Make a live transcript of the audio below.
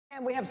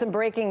And we have some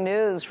breaking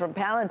news from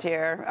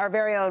Palantir. Our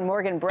very own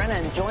Morgan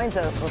Brennan joins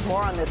us with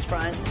more on this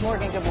front.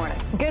 Morgan, good morning.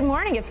 Good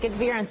morning. It's good to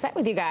be here on set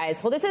with you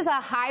guys. Well, this is a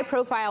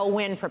high-profile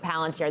win for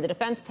Palantir. The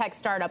defense tech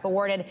startup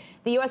awarded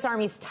the U.S.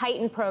 Army's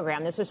Titan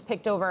program. This was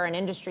picked over an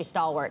industry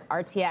stalwart,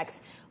 RTX,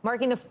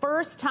 marking the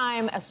first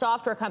time a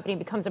software company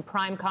becomes a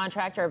prime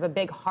contractor of a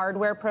big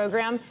hardware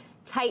program.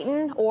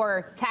 Titan,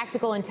 or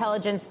Tactical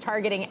Intelligence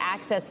Targeting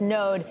Access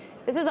Node.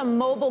 This is a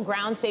mobile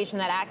ground station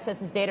that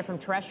accesses data from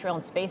terrestrial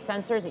and space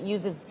sensors. It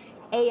uses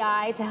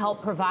AI to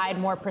help provide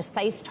more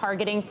precise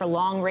targeting for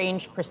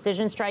long-range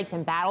precision strikes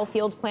and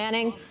battlefield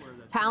planning.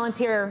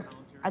 Palantir,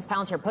 as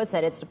Palantir puts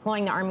it, it's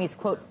deploying the Army's,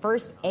 quote,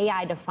 first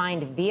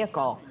AI-defined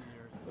vehicle.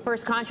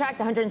 First contract,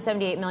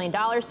 $178 million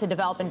to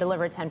develop and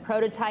deliver 10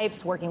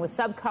 prototypes, working with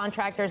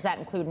subcontractors that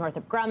include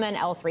Northrop Grumman,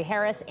 L3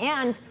 Harris,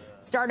 and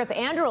startup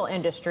Anduril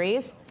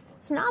Industries.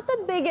 It's not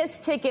the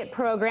biggest ticket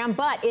program,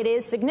 but it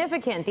is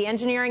significant. The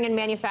engineering and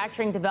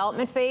manufacturing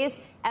development phase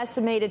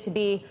estimated to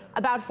be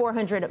about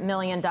 $400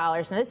 million.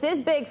 Now, this is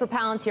big for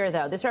Palantir,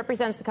 though. This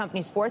represents the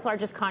company's fourth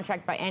largest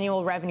contract by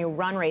annual revenue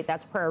run rate.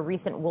 That's per a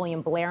recent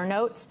William Blair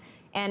note.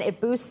 And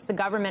it boosts the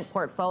government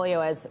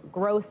portfolio as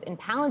growth in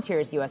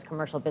Palantir's U.S.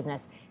 commercial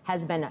business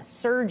has been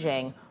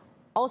surging.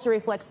 Also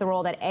reflects the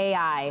role that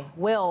AI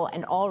will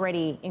and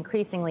already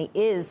increasingly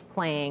is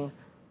playing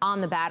on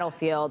the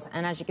battlefield.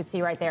 And as you can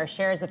see right there,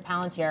 shares of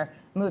Palantir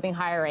moving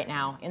higher right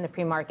now in the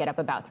pre-market, up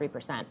about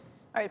 3%. All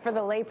right, for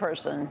the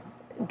layperson,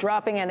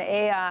 dropping an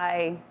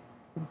AI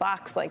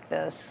box like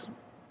this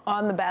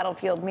on the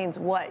battlefield means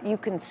what? You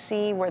can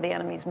see where the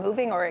enemy's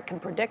moving, or it can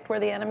predict where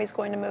the enemy's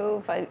going to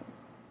move?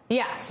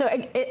 Yeah, so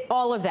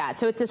all of that.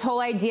 So it's this whole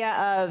idea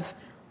of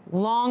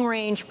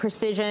long-range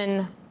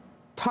precision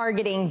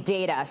targeting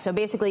data. So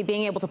basically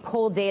being able to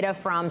pull data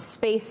from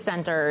space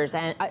sensors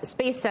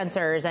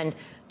and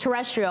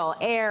terrestrial,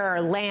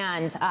 air,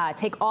 land,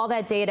 take all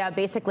that data,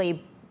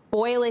 basically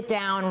boil it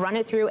down, run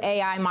it through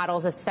AI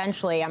models,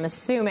 essentially, I'm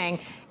assuming,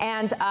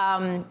 and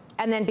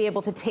then be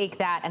able to take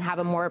that and have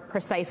a more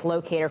precise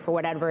locator for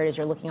whatever it is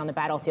you're looking on the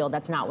battlefield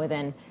that's not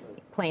within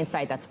plain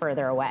sight, that's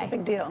further away. It's a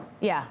big deal.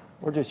 Yeah.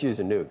 Or just use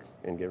a nuke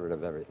and get rid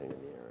of everything in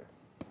the area.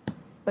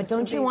 But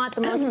don't you want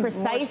the most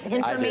precise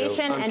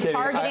information and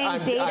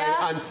targeting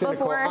data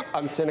before?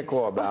 I'm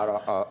cynical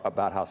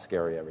about how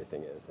scary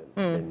everything is,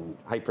 and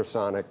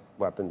hypersonic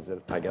weapons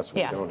that I guess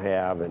we don't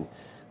have, and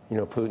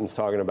Putin's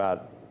talking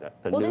about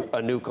a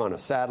nuke on a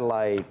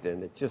satellite,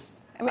 and it just.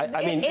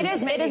 I mean, it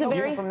is a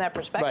very from that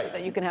perspective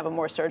that you can have a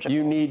more surgical.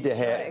 You need to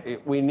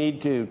have. We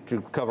need to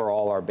cover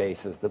all our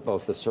bases,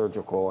 both the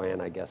surgical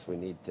and I guess we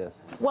need to.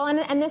 Well,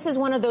 and this is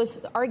one of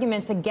those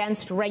arguments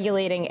against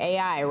regulating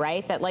AI,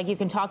 right? That like you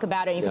can talk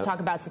about it, you can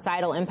talk about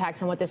societal impacts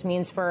and what this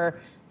means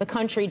for the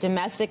country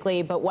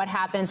domestically, but what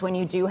happens when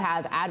you do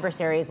have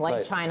adversaries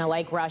like China,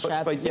 like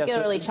Russia,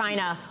 particularly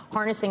China,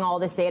 harnessing all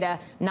this data,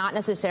 not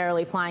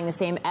necessarily applying the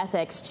same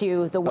ethics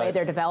to the way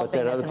they're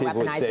developing this and weaponizing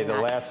would say the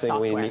last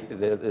software.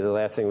 The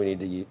last thing we need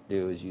to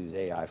do is use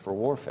AI for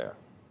warfare,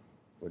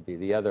 would be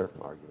the other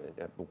argument.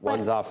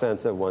 One's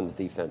offensive, one's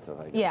defensive,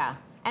 I guess. Yeah.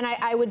 And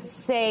I would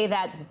say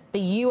that the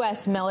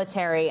U.S.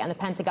 military and the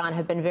Pentagon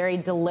have been very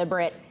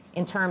deliberate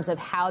in terms of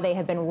how they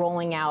have been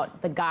rolling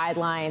out the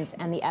guidelines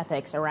and the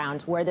ethics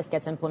around where this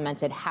gets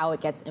implemented, how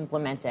it gets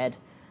implemented,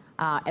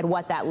 and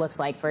what that looks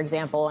like, for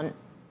example. And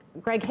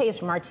Greg Hayes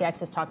from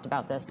RTX has talked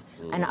about this,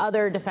 and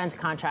other defense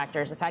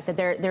contractors, the fact that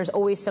there's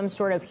always some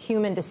sort of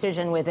human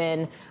decision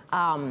within,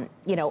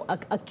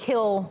 a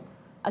kill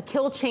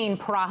chain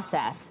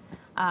process.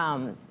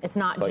 It's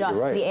not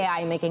just the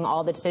AI making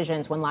all the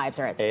decisions when lives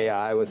are at stake.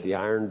 AI with the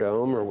Iron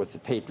Dome or with the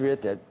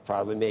Patriot that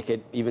probably make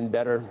it even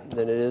better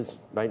than it is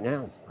right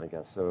now, I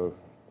guess. So,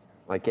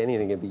 like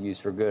anything, it can be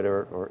used for good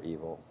or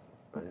evil,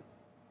 right?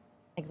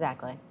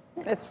 Exactly.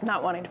 It's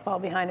not wanting to fall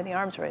behind in the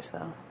arms race,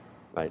 though.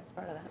 Right. It's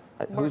part of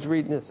that. Who's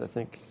reading this? I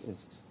think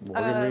is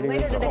Morgan reading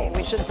later this? Today,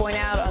 we should point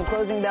out on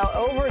Closing Bell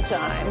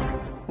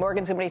Overtime,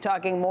 Morgan's going to be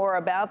talking more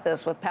about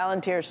this with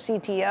Palantir's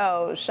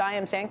CTO,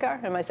 Shyam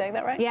Sankar. Am I saying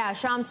that right? Yeah,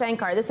 Shyam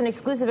Sankar. This is an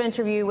exclusive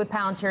interview with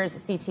Palantir's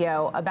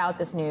CTO about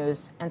this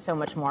news and so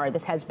much more.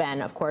 This has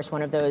been, of course,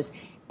 one of those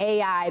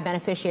AI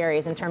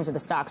beneficiaries in terms of the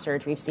stock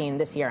surge we've seen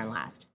this year and last.